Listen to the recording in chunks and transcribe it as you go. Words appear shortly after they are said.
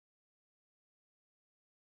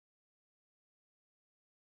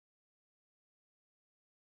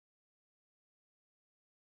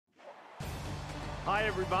Hi,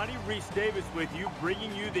 everybody. Reese Davis with you,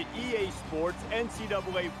 bringing you the EA Sports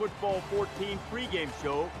NCAA Football 14 pregame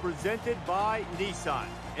show presented by Nissan.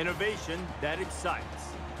 Innovation that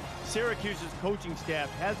excites. Syracuse's coaching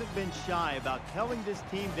staff hasn't been shy about telling this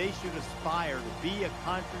team they should aspire to be a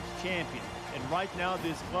conference champion. And right now,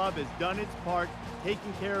 this club has done its part,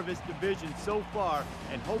 taking care of its division so far,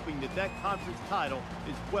 and hoping that that conference title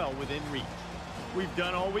is well within reach. We've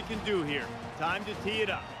done all we can do here. Time to tee it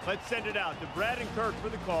up. Let's send it out to Brad and Kirk for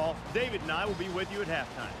the call. David and I will be with you at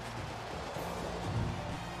halftime.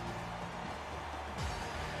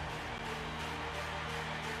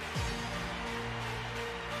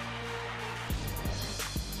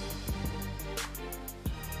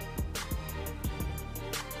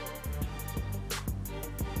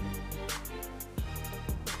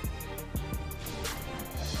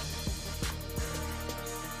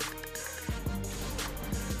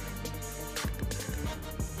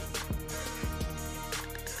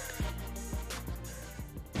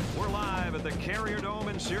 At the Carrier Dome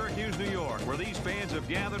in Syracuse, New York, where these fans have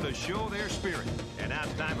gathered to show their spirit. And now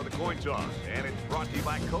it's time for the coin toss, and it's brought to you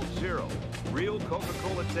by Coke Zero. Real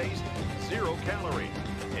Coca-Cola taste, 0 calories.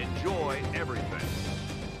 Enjoy everything.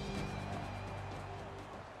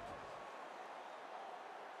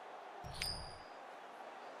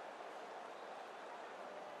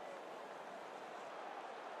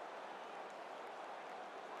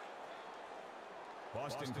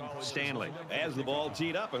 Stanley has the ball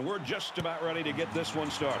teed up, and we're just about ready to get this one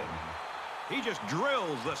started. He just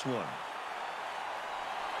drills this one.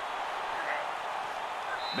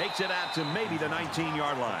 Makes it out to maybe the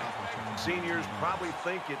 19-yard line. Seniors probably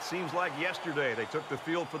think it seems like yesterday they took the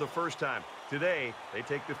field for the first time. Today, they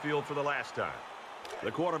take the field for the last time.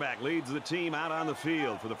 The quarterback leads the team out on the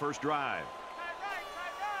field for the first drive.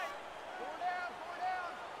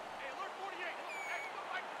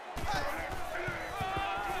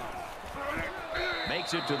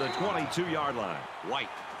 Makes it to the 22-yard line. White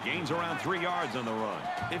gains around 3 yards on the run.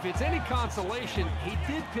 If it's any consolation, he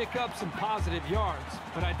did pick up some positive yards,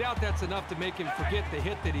 but I doubt that's enough to make him forget the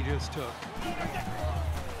hit that he just took.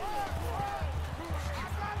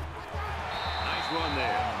 Nice run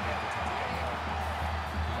there.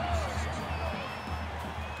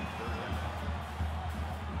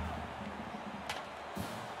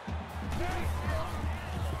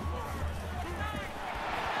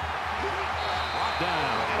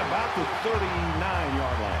 The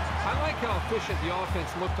 39-yard line. I like how efficient the offense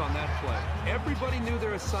looked on that play. Everybody knew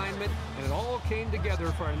their assignment, and it all came together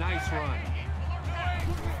for a nice run.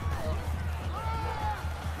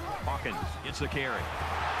 Hawkins gets the carry.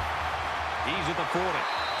 He's at the 40.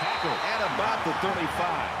 Tackle at about the 35.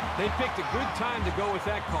 They picked a good time to go with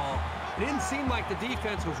that call. It didn't seem like the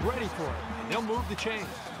defense was ready for it, and they'll move the chains.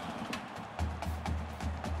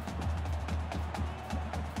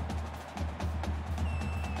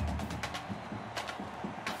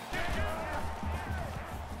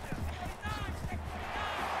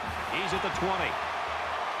 At the 20.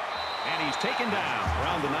 And he's taken down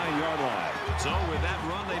around the 9-yard line. So with that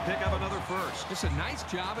run, they pick up another first. It's a nice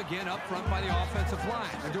job again up front by the offensive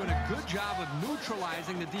line. They're doing a good job of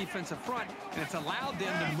neutralizing the defensive front, and it's allowed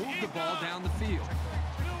them to move the ball down the field.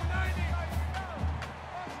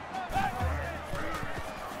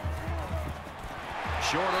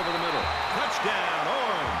 Short over the middle. Touchdown,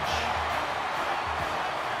 Orange.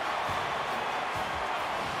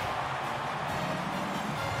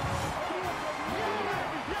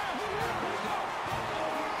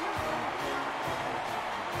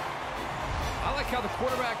 How the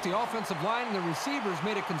quarterback, the offensive line, and the receivers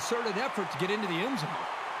made a concerted effort to get into the end zone.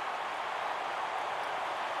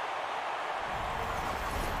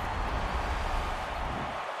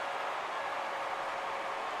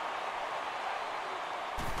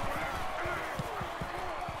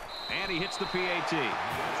 And he hits the PAT.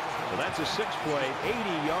 So that's a 6-play,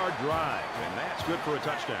 80-yard drive, and that's good for a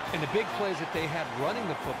touchdown. And the big plays that they had running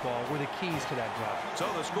the football were the keys to that drive.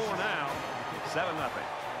 So the score now, 7-0.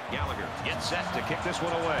 Gallagher gets set to kick this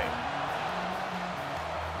one away.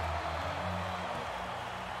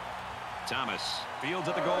 Thomas fields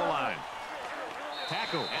at the goal line.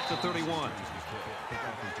 Tackle at the 31.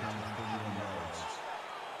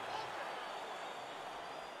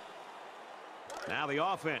 Now the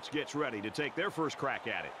offense gets ready to take their first crack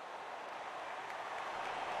at it.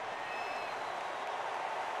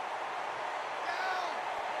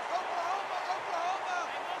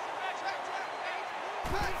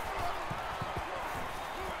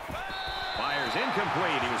 Fires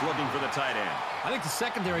incomplete. He was looking for the tight end. I think the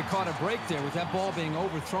secondary caught a break there with that ball being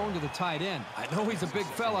overthrown to the tight end. I know he's a big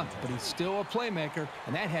fella, but he's still a playmaker,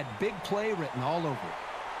 and that had big play written all over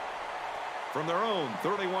it. from their own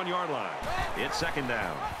 31-yard line. It's second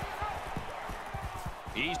down.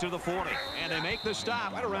 He's to the 40, and they make the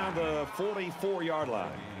stop right around the 44-yard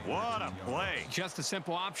line. What a play. Just a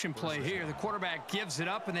simple option play here. The quarterback gives it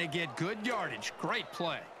up, and they get good yardage. Great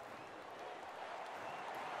play.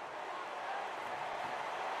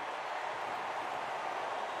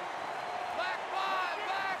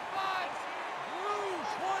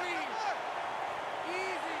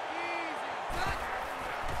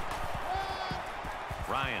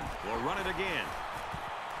 Ryan will run it again.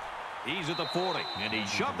 He's at the 40, and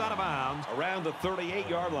he's shoved out of bounds around the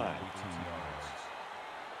 38-yard line.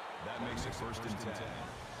 That makes it first and 10.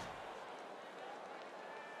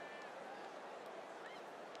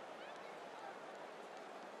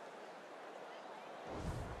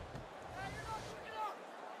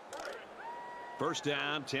 First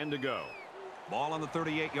down, 10 to go. Ball on the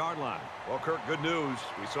 38-yard line. Well, Kirk, good news.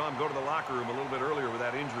 We saw him go to the locker room a little bit earlier with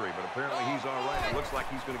that injury, but apparently he's all right. It looks like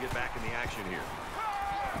he's going to get back in the action here.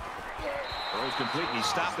 Throws complete, and he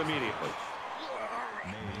stopped immediately.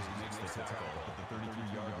 Mays makes the tackle at the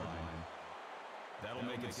 33-yard line. That'll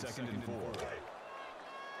make it second and 4.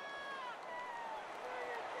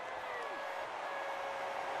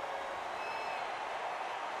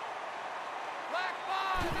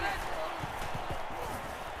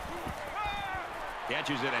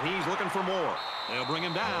 Catches it, and he's looking for more. They'll bring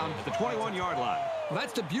him down at the 21-yard line. Well,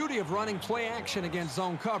 that's the beauty of running play action against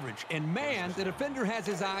zone coverage. In man, the defender has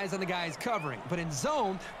his eyes on the guy's covering. But in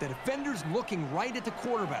zone, the defender's looking right at the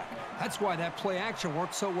quarterback. That's why that play action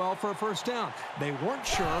worked so well for a first down. They weren't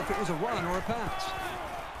sure if it was a run or a pass.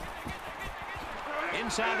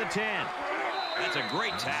 Inside the 10. That's a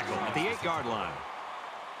great tackle at the 8-yard line.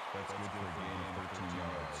 That's good for a gain of 13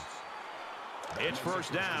 yards. It's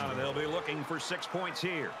first down, and they'll be looking for 6 points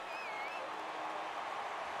here.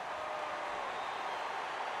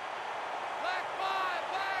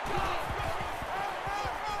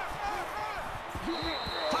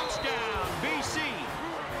 Touchdown, BC.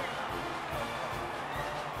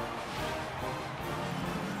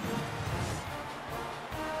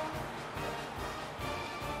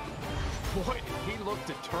 Boy, did he look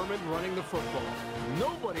determined running the football.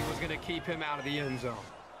 Nobody was going to keep him out of the end zone.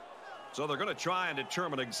 So they're going to try and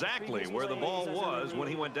determine exactly where the ball was when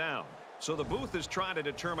he went down. So the booth is trying to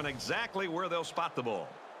determine exactly where they'll spot the ball.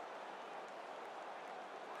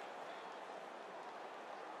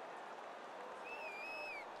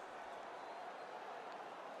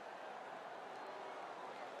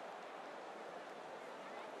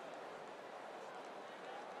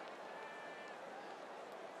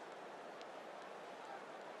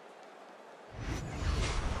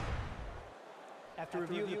 After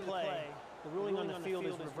reviewing the play, the ruling on the field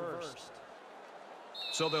is reversed.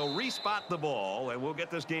 So they'll respot the ball, and we'll get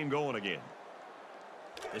this game going again.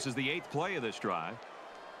 This is the 8th play of this drive.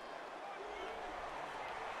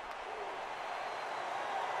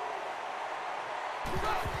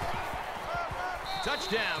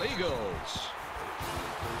 Touchdown, Eagles.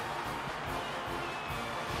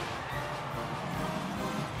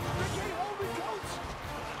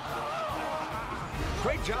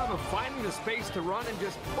 Great job of finding the space to run and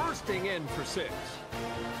just bursting in for 6.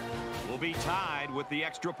 Will be tied with the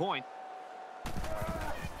extra point.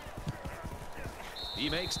 He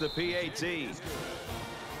makes the PAT.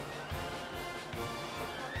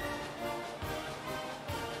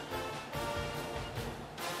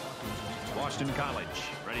 Boston College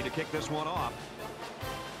ready to kick this one off.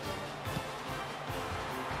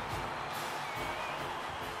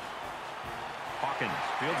 Hawkins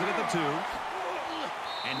fields it at the 2.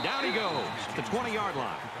 And down he goes at the 20-yard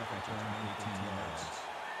line.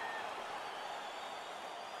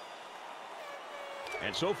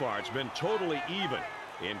 And so far, it's been totally even.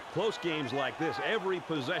 In close games like this, every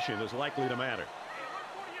possession is likely to matter.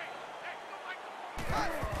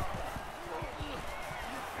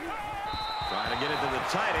 Trying to get it to the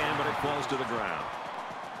tight end, but it falls to the ground.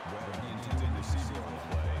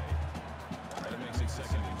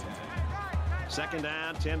 Second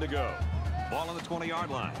down, 10 to go. Ball on the 20-yard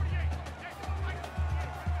line.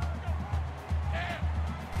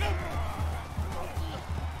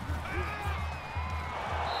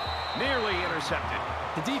 Nearly intercepted.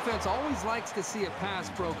 The defense always likes to see a pass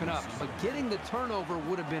broken up, but getting the turnover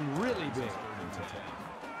would have been really big.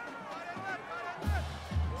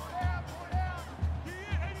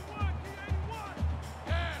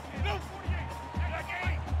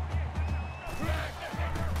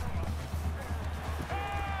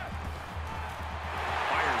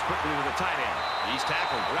 Fires quickly to the tight end. He's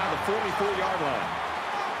tackled around the 44-yard line.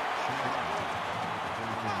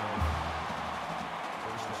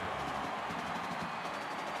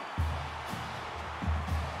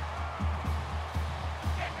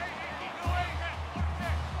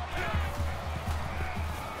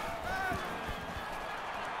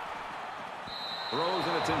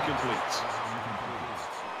 it's incomplete.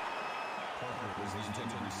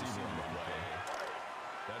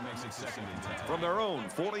 That makes it 2nd and 10. From their own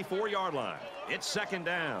 44-yard line, it's 2nd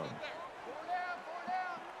down.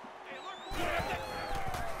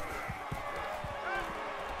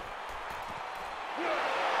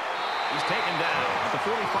 He's taken down at the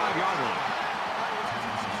 45-yard line.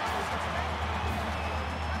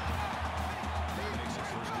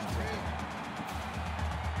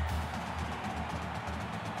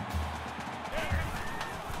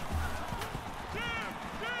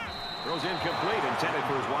 Throws incomplete, intended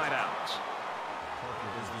for his wideouts.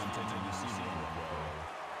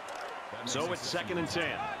 So it's 2nd and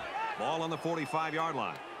 10. Ball on the 45-yard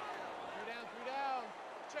line. 3 down.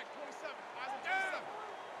 Check 27. Eyes on 27.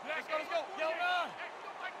 Let's go.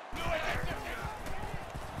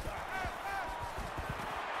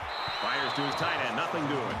 Fires to his tight end. Nothing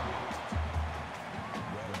doing.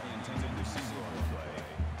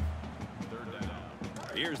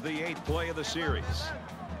 Here's the 8th play of the series.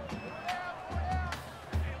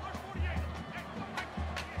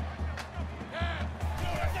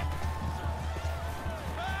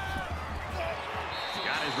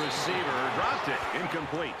 Receiver dropped it.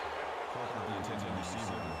 Incomplete.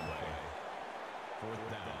 4th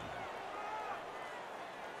down.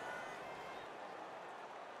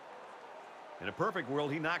 In a perfect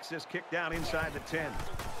world, he knocks this kick down inside the 10.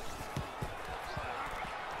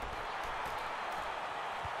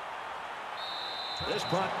 This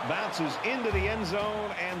punt bounces into the end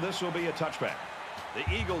zone, and this will be a touchback. The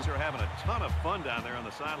Eagles are having a ton of fun down there on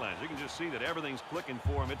the sidelines. You can just see that everything's clicking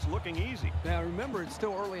for them. It's looking easy. Now, remember, it's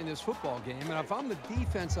still early in this football game, and if I'm the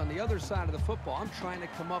defense on the other side of the football, I'm trying to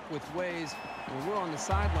come up with ways when we're on the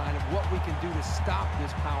sideline of what we can do to stop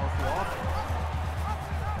this powerful offense.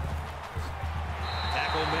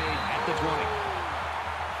 Tackle made at the 20.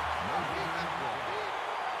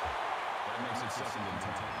 That makes it 2nd and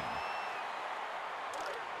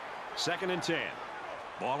 10. 2nd and 10.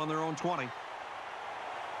 Ball on their own 20.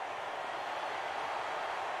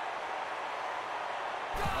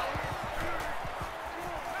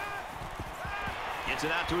 Gets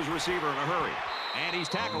it out to his receiver in a hurry. And he's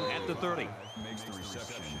tackled at the 30. Makes the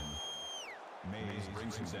reception. Mays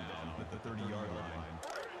brings him down at the 30-yard line.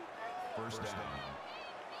 1st down.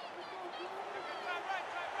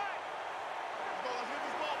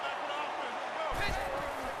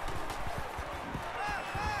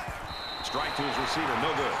 Strike to his receiver,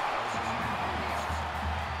 no good.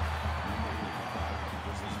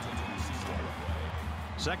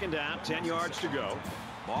 Second down, 10 yards to go.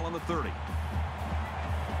 Ball on the 30.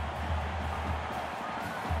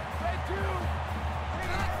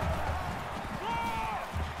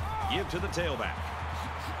 Give to the tailback.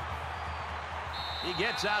 He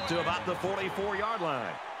gets out to about the 44-yard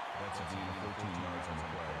line. That's a gain of 14 yards on the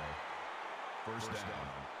play. 1st down.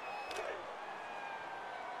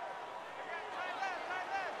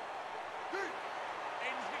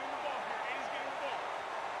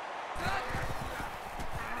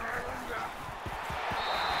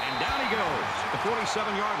 And down he goes at the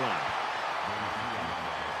 47-yard line.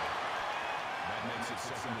 That makes it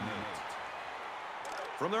 2nd and 8.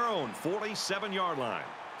 From their own 47-yard line.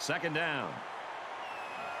 2nd down.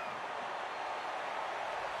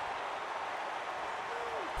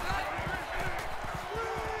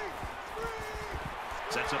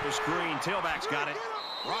 Sets up a screen. Tailback's got it.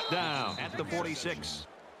 Brought down at the 46.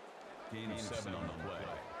 Gain of 7 on the play.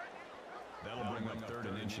 That'll bring up 3rd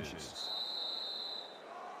and inches.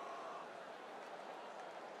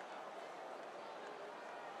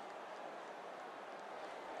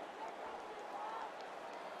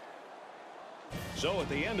 So at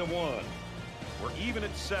the end of one, we're even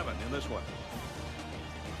at 7 in this one.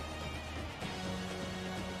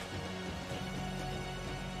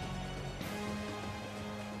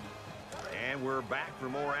 And we're back for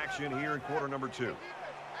more action here in quarter number 2.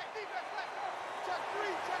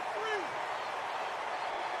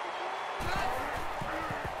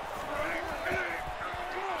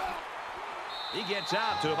 He gets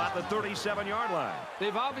out to about the 37-yard line.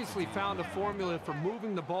 They've obviously found a formula for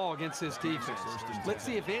moving the ball against this defense. Let's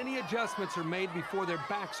see if any adjustments are made before their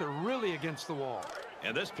backs are really against the wall.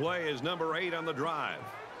 And this play is number 8 on the drive.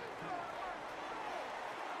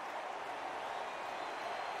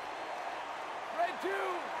 Red 2.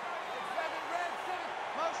 Red 7.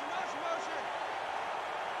 Motion.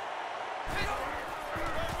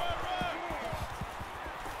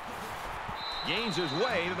 Gains his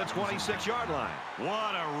way to the 26-yard line.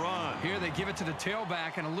 What a run. Here they give it to the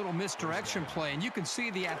tailback and a little misdirection play, and you can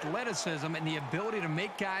see the athleticism and the ability to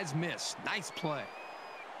make guys miss. Nice play.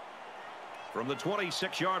 From the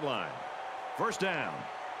 26-yard line, First down.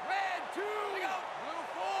 Red 2. Blue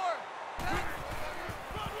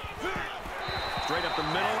 4. Straight up the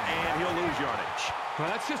middle, and he'll lose yardage. Well,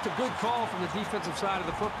 that's just a good call from the defensive side of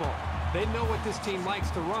the football. They know what this team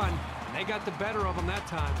likes to run, and they got the better of them that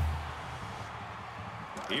time.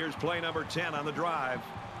 Here's play number 10 on the drive.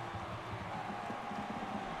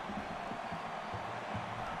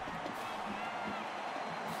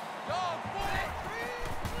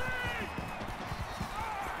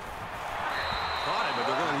 Caught him, but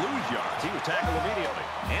they're going to lose yards. He was tackled immediately.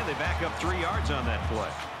 And they back up 3 yards on that play.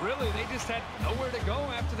 Really, they just had nowhere to go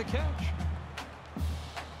after the catch.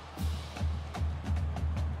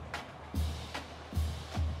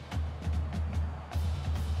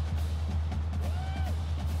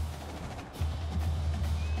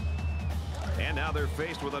 And now they're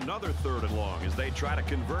faced with another 3rd and long as they try to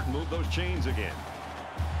convert and move those chains again.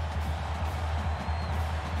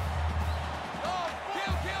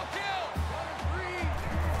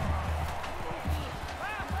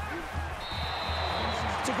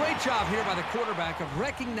 It's a great job here by the quarterback of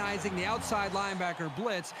recognizing the outside linebacker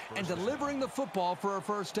blitz and delivering the football for a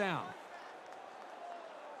first down.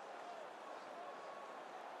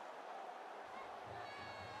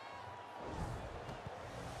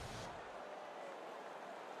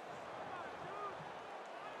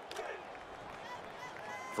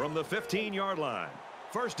 From the 15-yard line,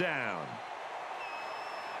 first down.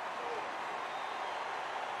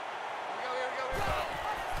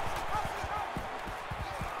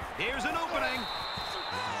 Here's an opening.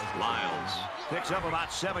 Lyles picks up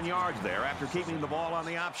about 7 yards there after keeping the ball on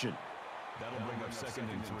the option. That'll bring up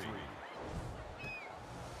 2nd and 3.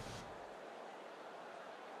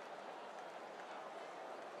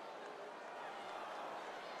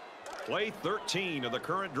 Play 13 of the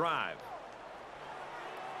current drive.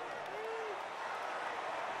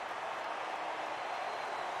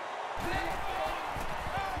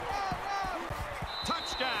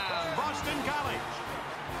 Touchdown, Boston College.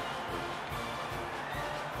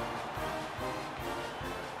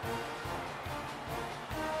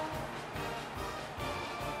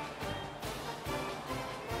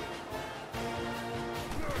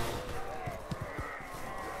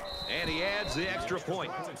 And he adds the extra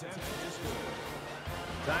point.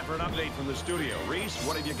 Time for an update from the studio. Reese,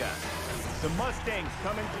 what have you got? The Mustangs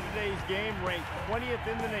come into today's game ranked 20th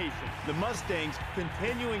in the nation. The Mustangs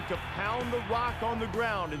continuing to pound the rock on the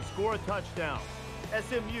ground and score a touchdown.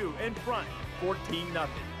 SMU in front, 14-0. All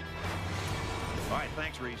right,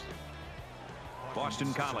 thanks, Reese.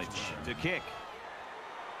 Boston College to kick.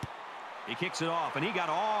 He kicks it off, and he got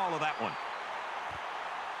all of that one.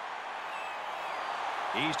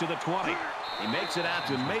 He's to the 20. He makes it out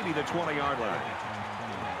to maybe the 20-yard line.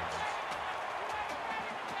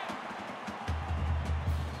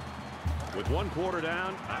 With 1 quarter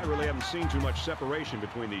down, I really haven't seen too much separation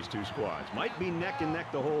between these two squads. Might be neck and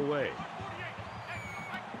neck the whole way.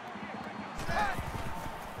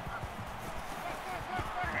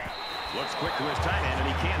 Looks quick to his tight end, and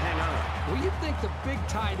he can't hang on. Well, you'd think the big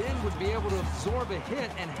tight end would be able to absorb a hit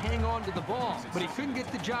and hang on to the ball, but he couldn't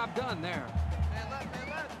get the job done there.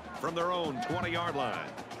 From their own 20-yard line,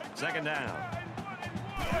 2nd down.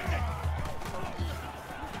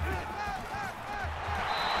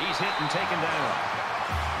 He's hit and taken down.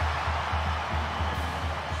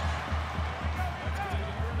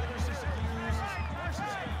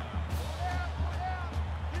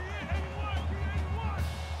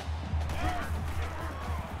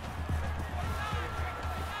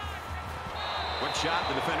 Good shot.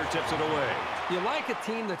 The defender tips it away. You like a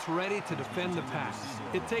team that's ready to defend the pass.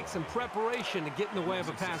 It takes some preparation to get in the way of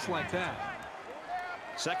a pass like that.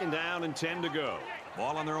 2nd down and 10 to go.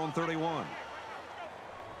 Ball on their own 31.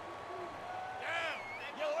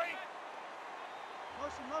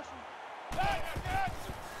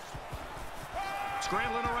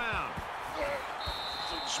 Scrambling around.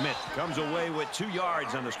 Smith comes away with 2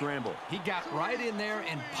 yards on the scramble. He got right in there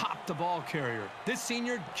and popped the ball carrier. This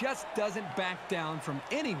senior just doesn't back down from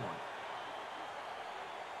anyone.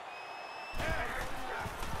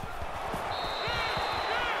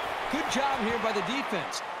 Good job here by the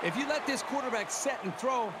defense. If you let this quarterback set and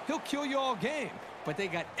throw, he'll kill you all game. But they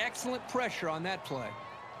got excellent pressure on that play.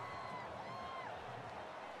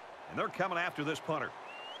 And they're coming after this punter.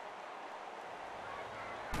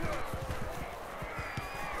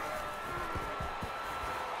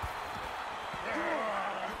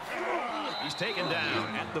 He's taken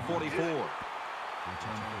down at the 44.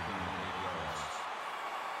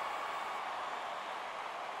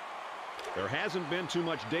 There hasn't been too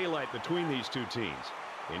much daylight between these two teams.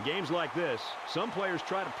 In games like this, some players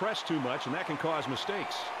try to press too much, and that can cause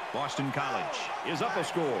mistakes. Boston College is up a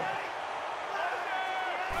score.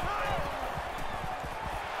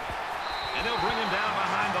 And they'll bring him down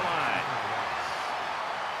behind the line.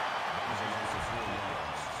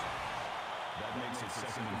 That makes it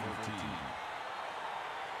 2nd and 14.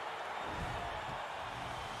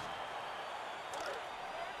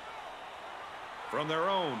 From their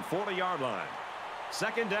own 40-yard line.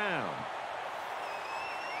 2nd down.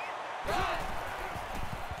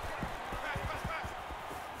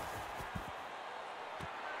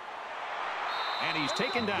 And he's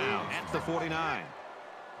taken down at the 49.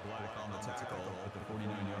 Black on the tackle at the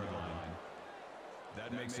 49-yard line.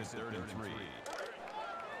 That makes it 3rd and 3.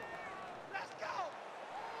 Let's go.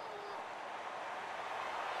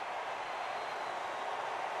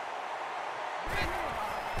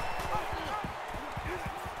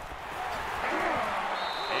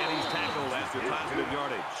 And he's tackled after positive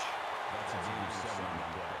yardage. That's a gain of 7 on the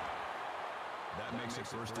play. That makes it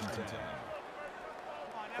 1st and 10.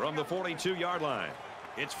 From the 42-yard line,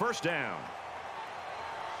 it's 1st down.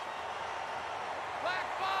 Black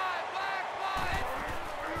 5.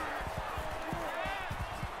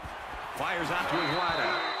 Fires out to his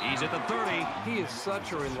wideout. He's at the 30. He is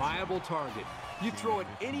such a reliable target. You throw it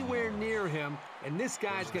anywhere near him, and this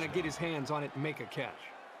guy's going to get his hands on it and make a catch.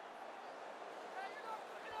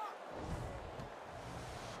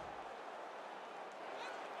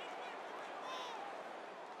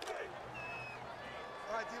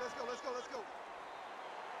 All right, D, let's go.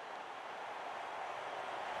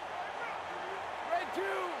 Red 2,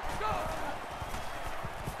 go.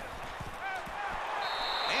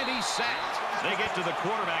 And he's sacked. They get to the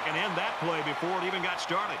quarterback and end that play before it even got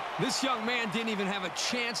started. This young man didn't even have a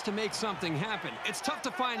chance to make something happen. It's tough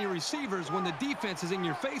to find your receivers when the defense is in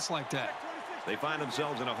your face like that. They find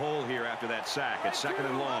themselves in a hole here after that sack. It's 2nd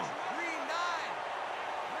and long. Green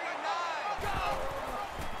 9, go.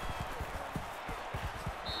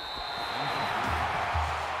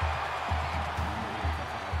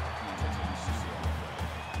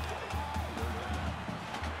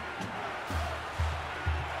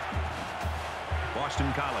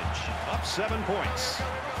 Boston College up 7 points.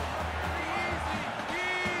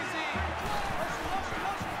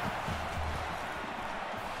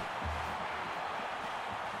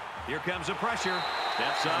 Here comes the pressure.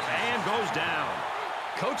 Steps up and goes down.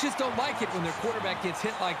 Coaches don't like it when their quarterback gets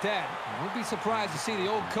hit like that. I won't be surprised to see the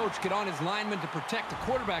old coach get on his linemen to protect the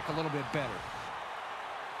quarterback a little bit better.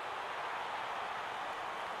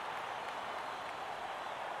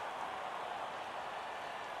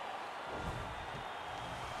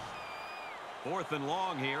 Fourth and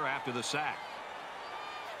long here after the sack.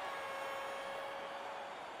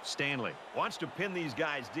 Stanley wants to pin these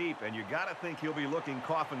guys deep, and you got to think he'll be looking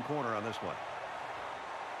coffin corner on this one.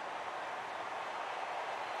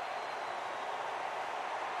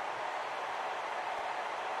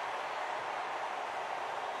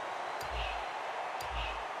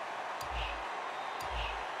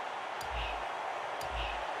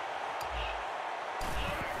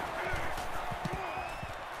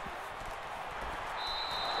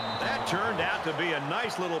 Turned out to be a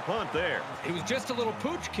nice little punt there. It was just a little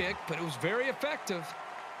pooch kick, but it was very effective.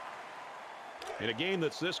 In a game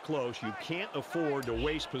that's this close, you can't afford to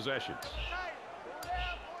waste possessions.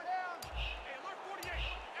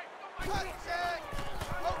 He's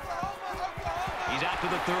out to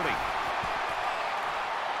the 30.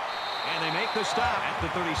 And they make the stop at the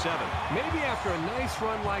 37. Maybe after a nice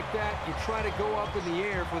run like that, you try to go up in the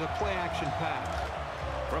air for the play-action pass.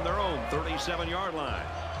 From their own 37-yard line.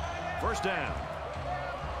 1st down.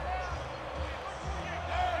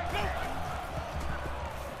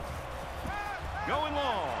 Going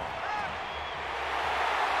long.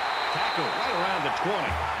 Tackle right around the 20.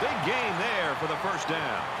 Big gain there for the 1st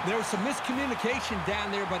down. There was some miscommunication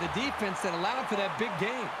down there by the defense that allowed for that big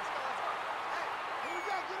gain.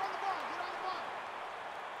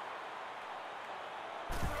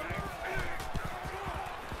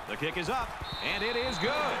 The kick is up, and it is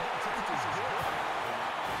good.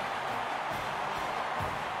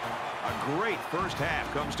 A great first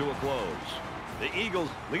half comes to a close. The Eagles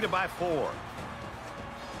lead it by 4.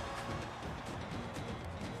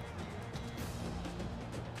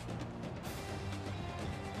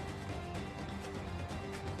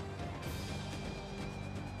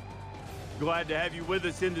 Glad to have you with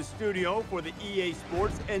us in the studio for the EA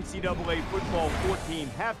Sports NCAA Football 14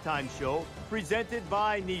 halftime show presented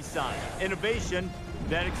by Nissan. Innovation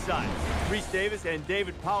that excites. Reese Davis and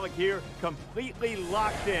David Pollack here, completely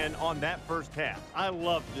locked in on that first half. I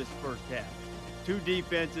love this first half. Two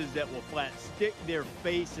defenses that will flat stick their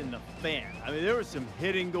face in the fan. I mean, there was some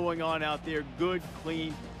hitting going on out there. Good,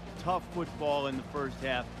 clean, tough football in the first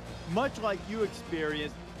half. Much like you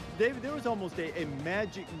experienced David, there was almost a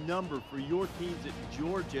magic number for your teams at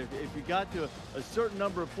Georgia. If you got to a certain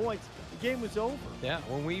number of points, the game was over. Yeah,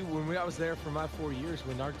 when I was there for my 4 years,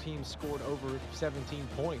 when our team scored over 17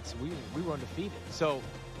 points, we were undefeated. So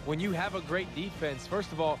when you have a great defense,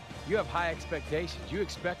 first of all, you have high expectations. You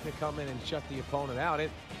expect to come in and shut the opponent out.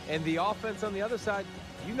 And the offense on the other side,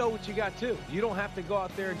 you know what you got too. You don't have to go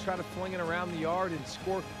out there and try to fling it around the yard and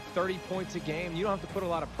score 30 points a game. You don't have to put a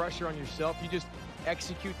lot of pressure on yourself. You just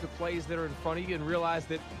execute the plays that are in front of you and realize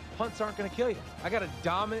that punts aren't going to kill you. I got a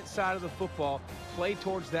dominant side of the football, play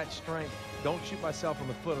towards that strength. Don't shoot myself on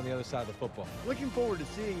the foot on the other side of the football. Looking forward to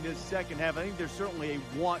seeing this second half. I think there's certainly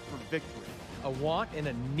a want for victory. A want and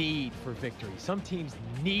a need for victory. Some teams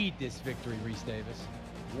need this victory, Reese Davis.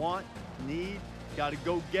 Want, need, got to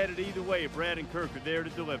go get it either way. Brad and Kirk are there to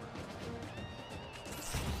deliver.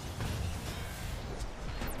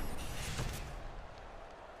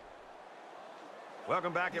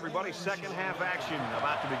 Welcome back, everybody. Second half action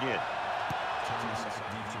about to begin.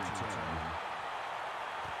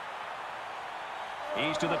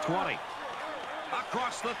 He's to the 20.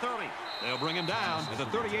 Across the 30. They'll bring him down to the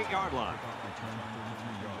 38-yard line.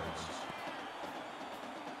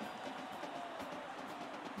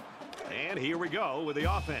 And here we go with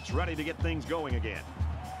the offense ready to get things going again.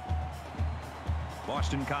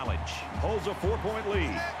 Boston College holds a 4-point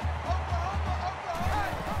lead.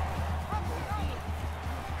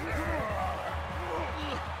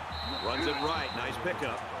 Runs it right. Nice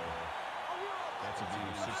pickup. That's a gain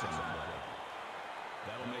of 6 on that.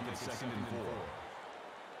 That'll make it 2nd and 4.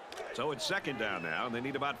 So it's second down now, and they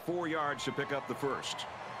need about 4 yards to pick up the first.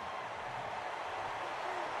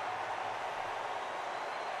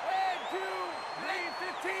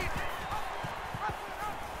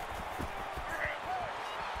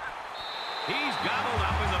 He's gobbled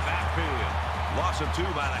up in the backfield. Loss of 2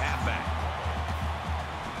 by the halfback.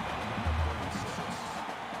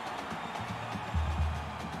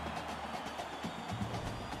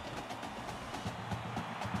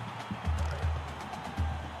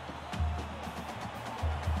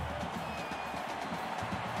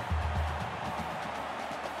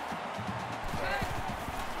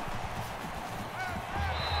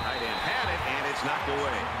 Knocked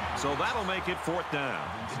away. So that'll make it 4th down.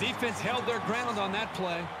 The defense held their ground on that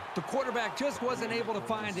play. The quarterback just wasn't able to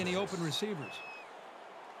find any open receivers.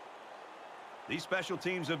 These special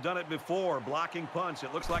teams have done it before, blocking punts.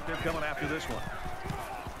 It looks like they're coming after this one.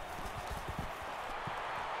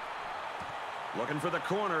 Looking for the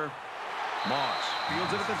corner. Moss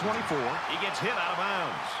fields it at the 24. He gets hit out of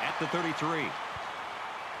bounds at the 33.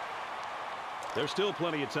 There's still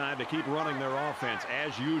plenty of time to keep running their offense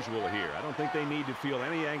as usual here. I don't think they need to feel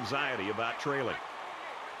any anxiety about trailing.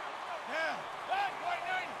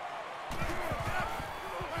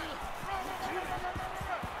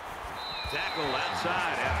 Tackled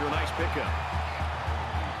outside after a nice pickup.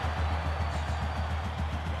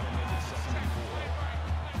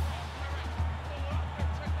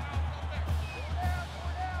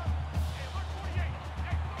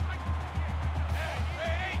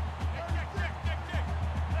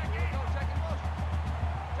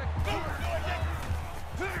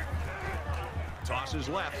 Tosses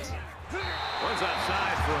left. Runs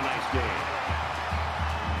outside for a nice gain.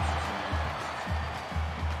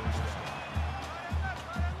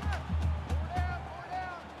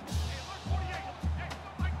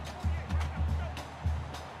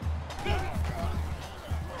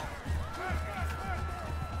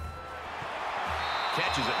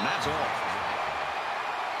 Catches it, and that's all.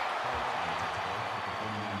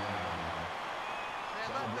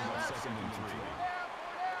 Second and 3.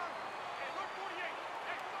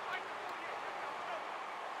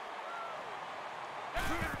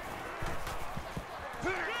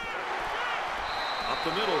 Up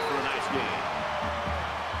the middle for a nice gain.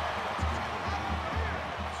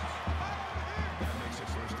 That makes it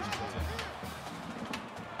 1st and 10.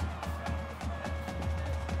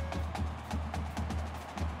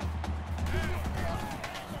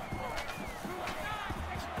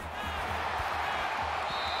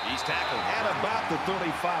 He's tackled at about the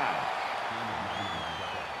 35.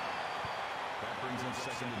 That brings him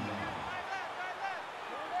 2nd and 9.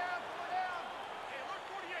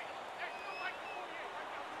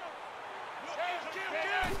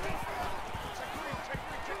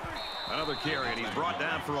 Another carry, and he's brought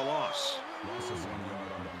down for a loss. Loss of 1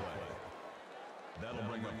 yard on the play. That'll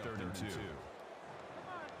bring up 3rd and 2.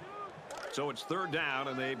 So it's 3rd down,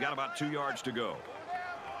 and they've got about 2 yards to go.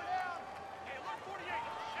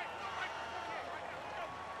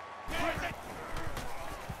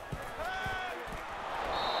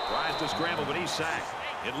 Tries to scramble, but he's sacked.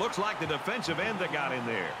 It looks like the defensive end that got in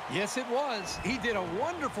there. Yes, it was. He did a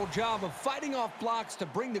wonderful job of fighting off blocks to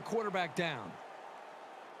bring the quarterback down.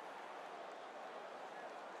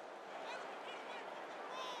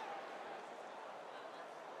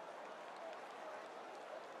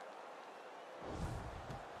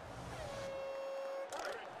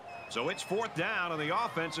 So it's 4th down, and the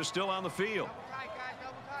offense is still on the field. Double tight, guys,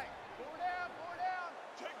 double tight. Four down, four down.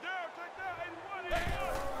 Check down, 81.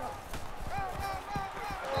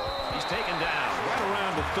 He's taken down right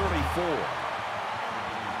around the 34.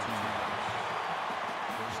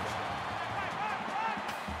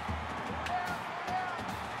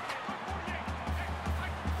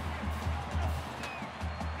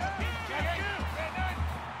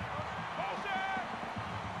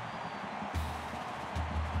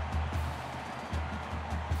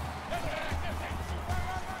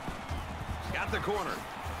 Got the corner.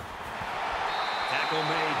 Tackle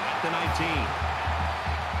made at the 19.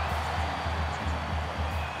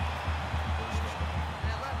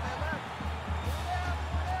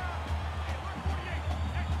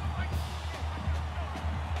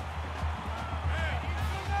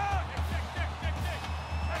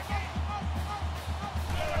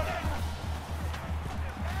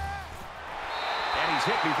 And he's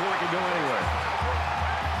hit before he can go anywhere.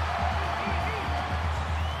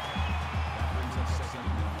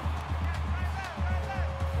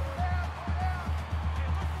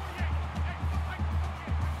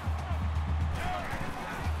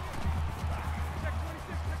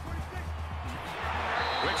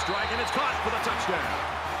 Quick strike, and it's caught for the touchdown.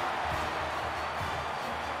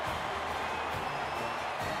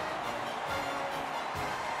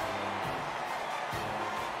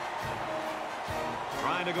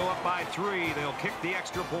 Trying to go up by 3. They'll kick the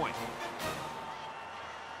extra point.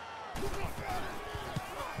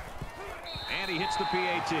 And he hits the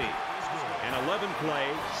PAT. An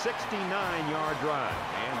 11-play, 69-yard drive.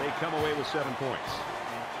 And they come away with 7 points.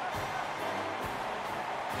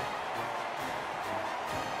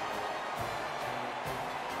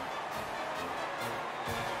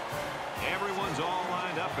 Everyone's all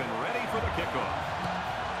lined up and ready for the kickoff.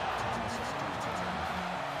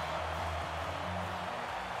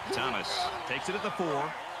 Thomas takes it at the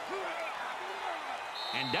 4.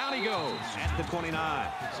 And down he goes at the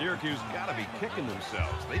 29. Syracuse got to be kicking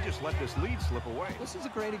themselves. They just let this lead slip away. This is a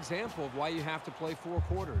great example of why you have to play 4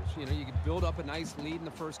 quarters. You know, you can build up a nice lead in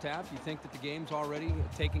the first half. You think that the game's already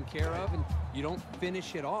taken care of, and you don't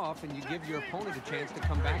finish it off, and you give your opponent a chance to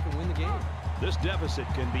come back and win the game. This deficit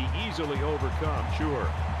can be easily overcome,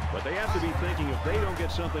 sure. But they have to be thinking if they don't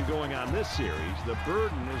get something going on this series, the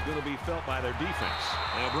burden is going to be felt by their defense.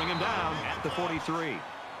 They'll bring him down at the 43. Matt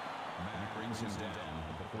brings him down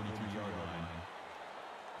at the 43-yard line.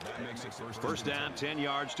 That makes it First down, 10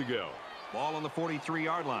 yards to go. Ball on the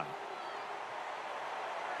 43-yard line.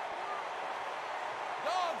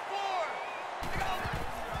 Dog,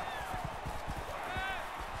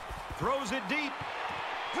 4. Throws it deep.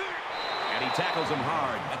 And he tackles him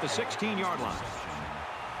hard at the 16-yard line.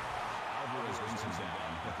 Alvarez brings him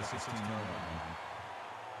down at the 16-yard line.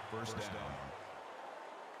 First down.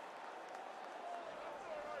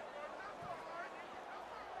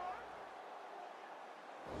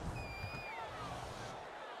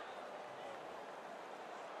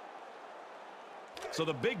 So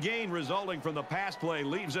the big gain resulting from the pass play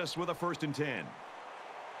leaves us with a 1st and 10.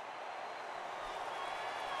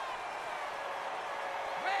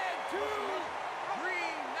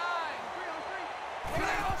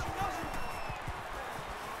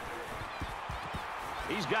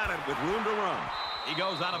 He's got it with room to run. He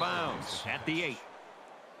goes out of bounds at the 8.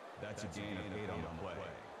 That's a gain of 8 on the play.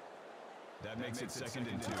 That makes it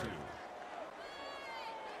 2nd and 2.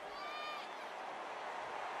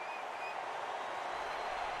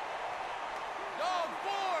 Dog,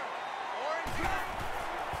 4. Orange.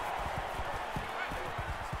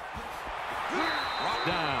 Brought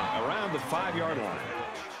down around the 5-yard line.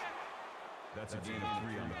 That's a gain of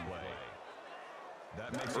 3 on the play.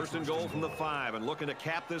 That makes First and goal from the 5, and looking to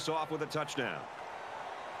cap this off with a touchdown.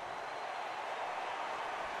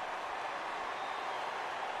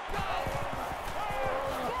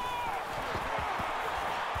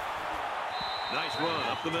 Nice run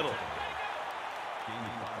up the middle. Gain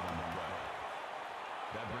of 5 on the play.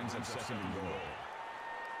 That brings up 2nd and goal.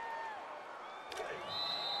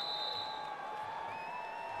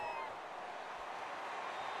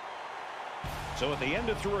 So at the end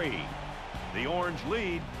of 3, the Orange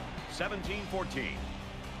lead 17-14.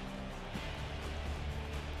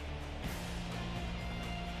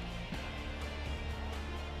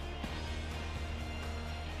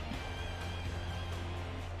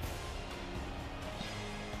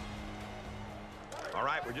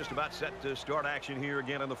 right, we're just about set to start action here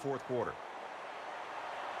again in the fourth quarter.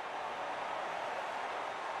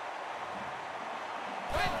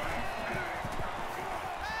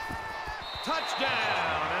 Touchdown,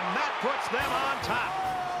 and that puts them on top.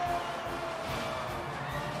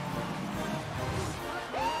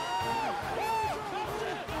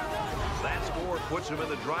 That score puts them in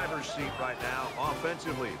the driver's seat right now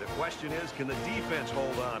offensively. The question is, can the defense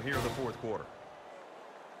hold on here in the fourth quarter?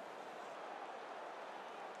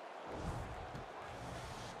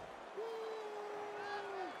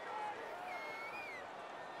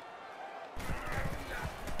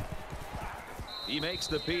 He makes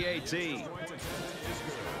the PAT.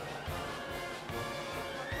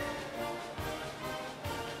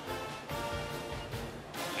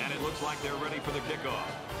 And it looks like they're ready for the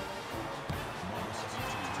kickoff.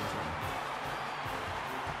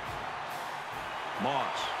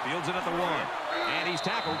 Moss fields it at the 1. And he's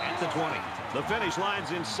tackled at the 20. The finish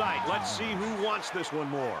line's in sight. Let's see who wants this one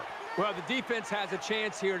more. Well, the defense has a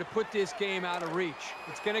chance here to put this game out of reach.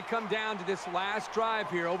 It's going to come down to this last drive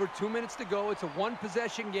here. Over 2 minutes to go. It's a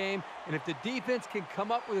one-possession game. And if the defense can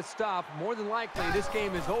come up with a stop, more than likely this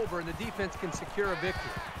game is over and the defense can secure a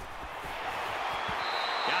victory.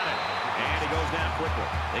 Got it. And he goes down quickly.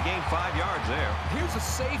 They gain 5 yards there. Here's a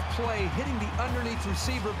safe play hitting the underneath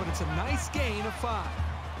receiver, but it's a nice gain of 5.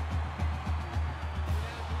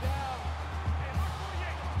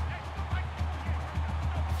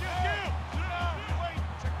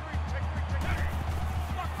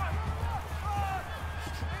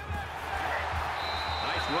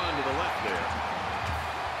 Run to the left there.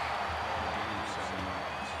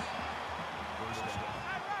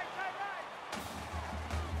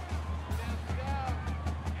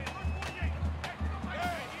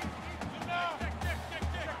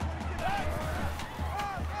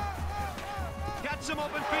 Got some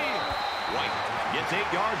open field. White gets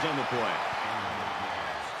 8 yards on the play.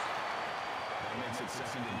 That makes it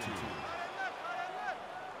 2nd and 2.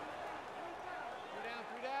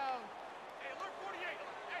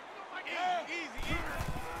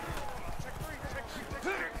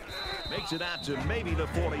 Makes it out to maybe the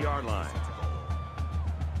 40-yard line.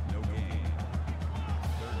 No gain.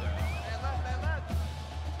 3rd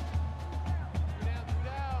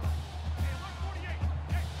down.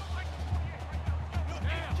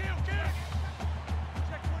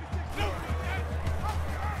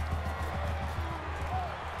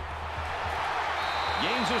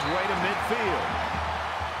 Gains his way to midfield.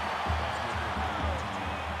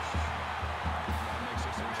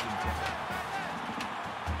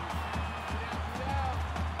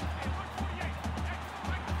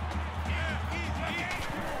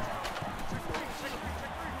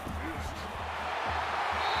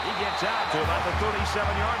 Out to about the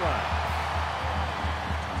 37-yard line.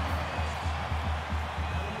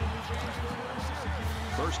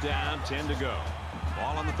 First down, 10 to go.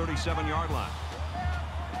 Ball on the 37-yard line.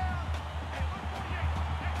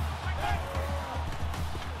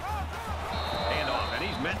 Hand off, and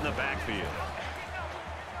he's met in the backfield.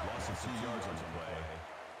 Loss of 2 yards on the play.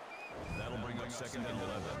 That'll bring up 2nd and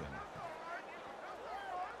 11.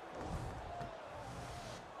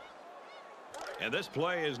 And this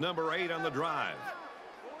play is number 8 on the drive.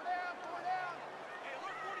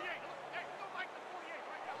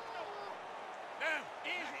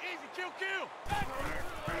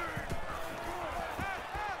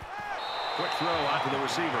 Quick throw out to the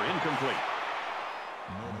receiver, incomplete.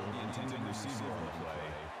 No intended receiver on the play.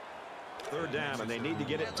 3rd down, and they need to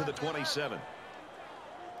get it to the 27.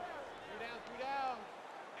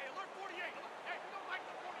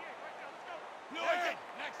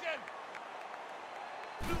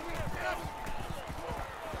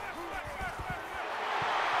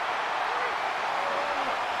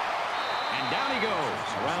 And down he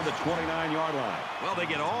goes around the 29-yard line. Well, they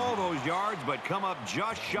get all those yards, but come up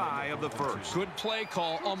just shy of the first. Good play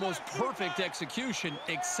call, almost perfect execution,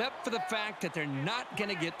 except for the fact that they're not going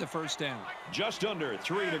to get the first down. Just under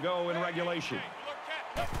 3 to go in regulation.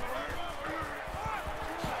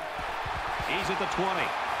 He's at the 20.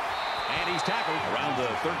 And he's tackled around the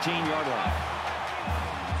 13-yard line.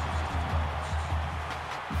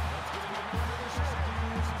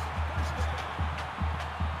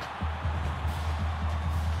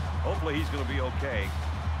 Hopefully he's going to be okay.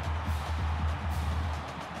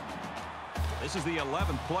 This is the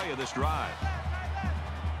 11th play of this drive.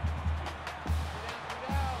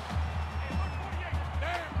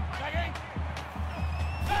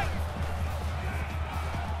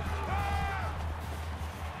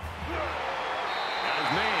 Got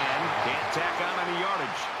his man. Can't tack on any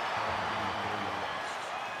yardage.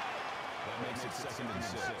 That makes it 2nd and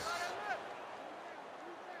 6.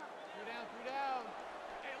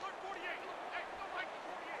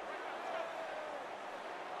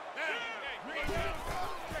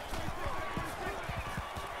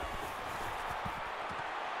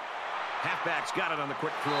 Halfback's got it on the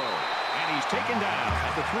quick throw. And he's taken down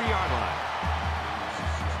at the 3-yard line.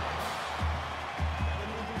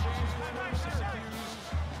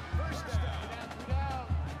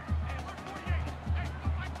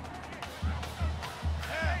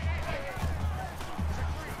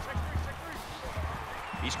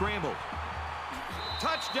 He scrambled.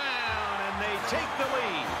 Touchdown, and they take the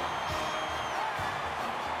lead.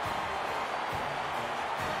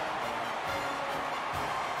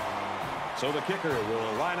 So the kicker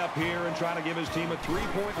will line up here and try to give his team a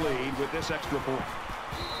 3-point lead with this extra point.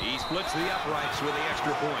 He splits the uprights with the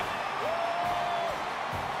extra point.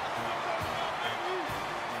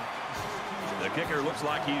 The kicker looks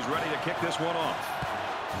like he's ready to kick this one off.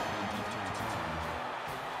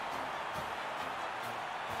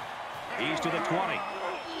 He's to the 20.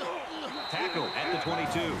 Tackle at the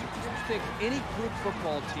 22. I think any good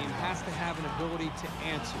football team has to have an ability to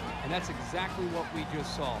answer, and that's exactly what we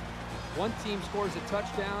just saw. One team scores a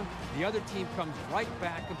touchdown, the other team comes right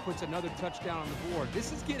back and puts another touchdown on the board.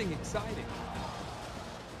 This is getting exciting.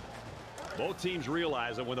 Both teams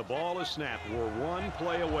realize that when the ball is snapped, we're one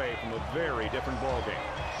play away from a very different ball game.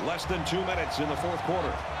 Less than 2 minutes in the fourth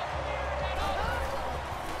quarter.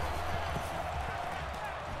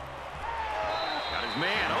 Got his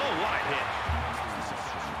man. Oh, what a hit.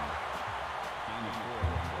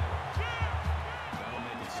 That'll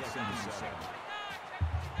make it 2nd and 7.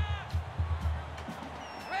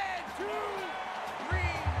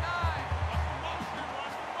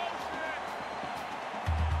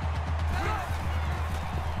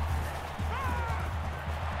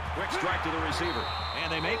 Quick strike to the receiver.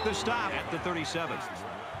 And they make the stop at the 37.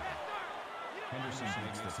 Henderson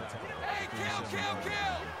makes the tackle. Hey, kill!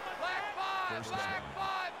 Black 5, black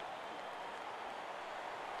 5.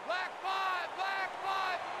 Black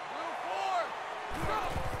 5, blue 4. Go!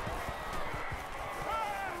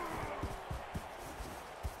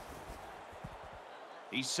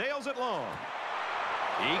 He sails it long.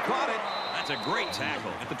 He caught it. That's a great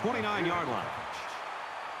tackle at the 29-yard line.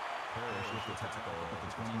 Parrish with the tackle at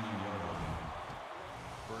the 29-yard line.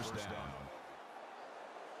 First down.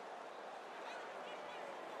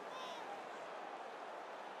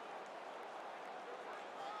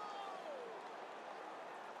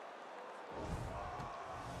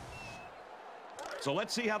 So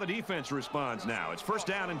let's see how the defense responds now. It's 1st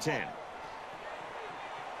down and 10.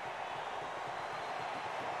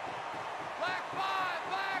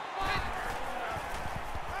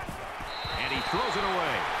 And he throws it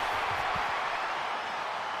away.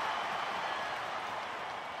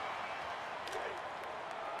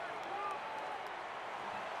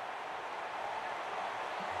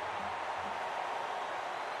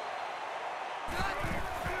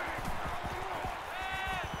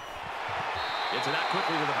 Gets it out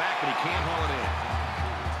quickly to the back, but he can't haul it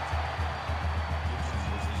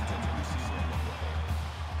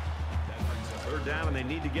in. 3rd down, and they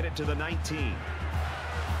need to get it to the 19.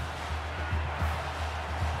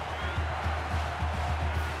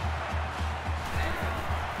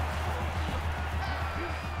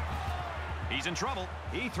 He's in trouble.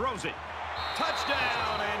 He throws it.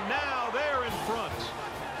 Touchdown, and now they're in front.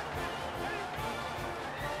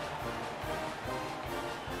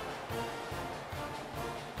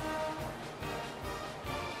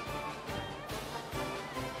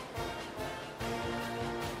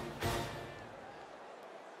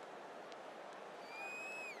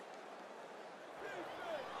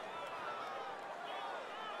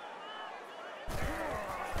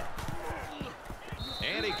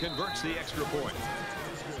 And he converts the extra point.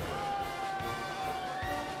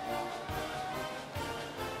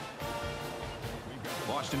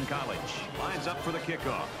 Boston College lines up for the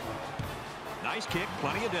kickoff. Nice kick,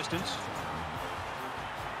 plenty of distance.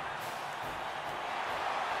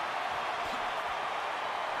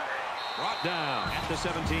 Brought down at the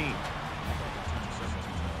 17.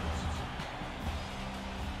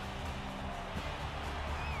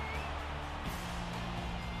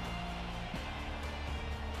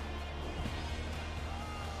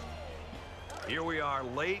 Here we are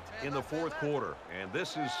late in the fourth quarter, and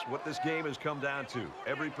this is what this game has come down to.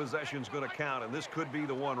 Every possession's going to count, and this could be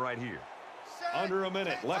the one right here. Under a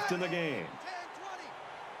minute left in the game.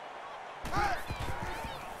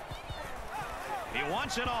 He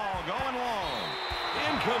wants it all, going long.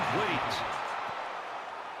 Incomplete.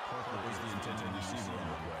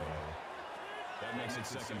 That makes it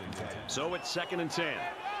 2nd and 10. So it's 2nd and 10.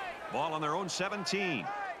 Ball on their own 17.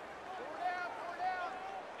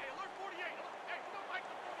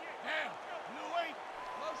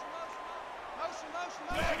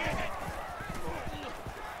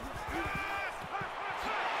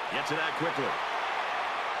 Gets it out quickly.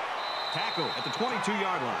 Tackle at the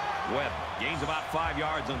 22-yard line. Webb gains about 5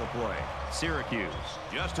 yards on the play. Syracuse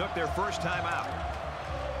just took their first time out.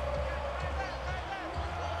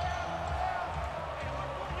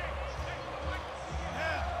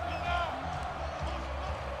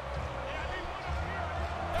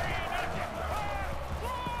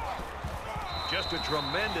 Just a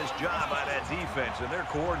tremendous job by that defense, and their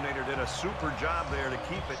coordinator did a super job there to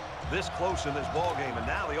keep it this close in this ball game, and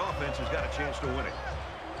now the offense has got a chance to win it.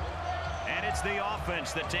 And it's the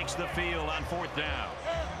offense that takes the field on 4th down.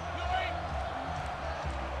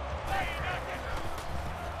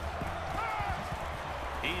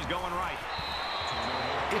 He's going right.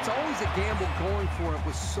 It's always a gamble going for it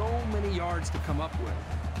with so many yards to come up with.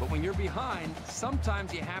 But when you're behind,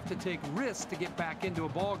 sometimes you have to take risks to get back into a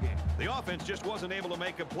ball game. The offense just wasn't able to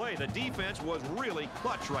make a play. The defense was really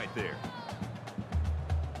clutch right there.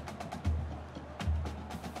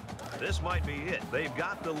 This might be it. They've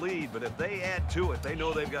got the lead, but if they add to it, they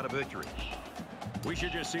know they've got a victory. We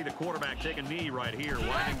should just see the quarterback take a knee right here,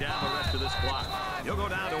 winding down the rest of this clock. He'll go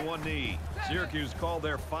down to one knee. Syracuse called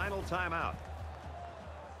their final timeout.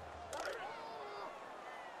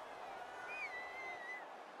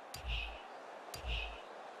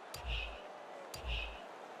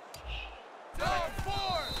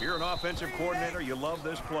 If you're an offensive coordinator, you love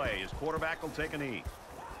this play. His quarterback will take a knee.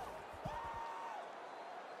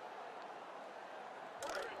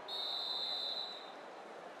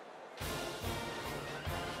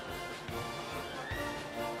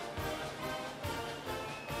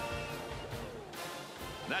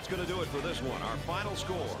 That's going to do it for this one. Our final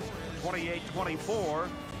score, 28-24,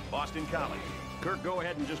 Boston College. Kirk, go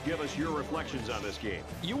ahead and just give us your reflections on this game.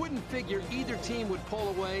 You wouldn't figure either team would pull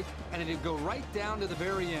away, and it'd go right down to the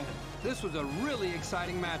very end. This was a really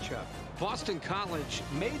exciting matchup. Boston College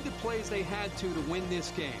made the plays they had to win this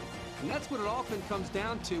game. And that's what it often comes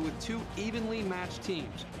down to with two evenly matched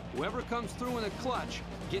teams. Whoever comes through in the clutch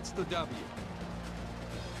gets the W.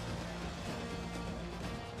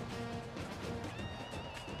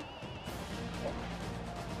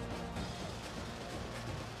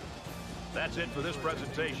 That's it for this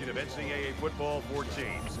presentation of NCAA Football 14.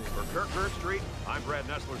 For Kirk Herbstreit, I'm Brad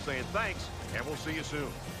Nessler saying thanks, and we'll see you soon.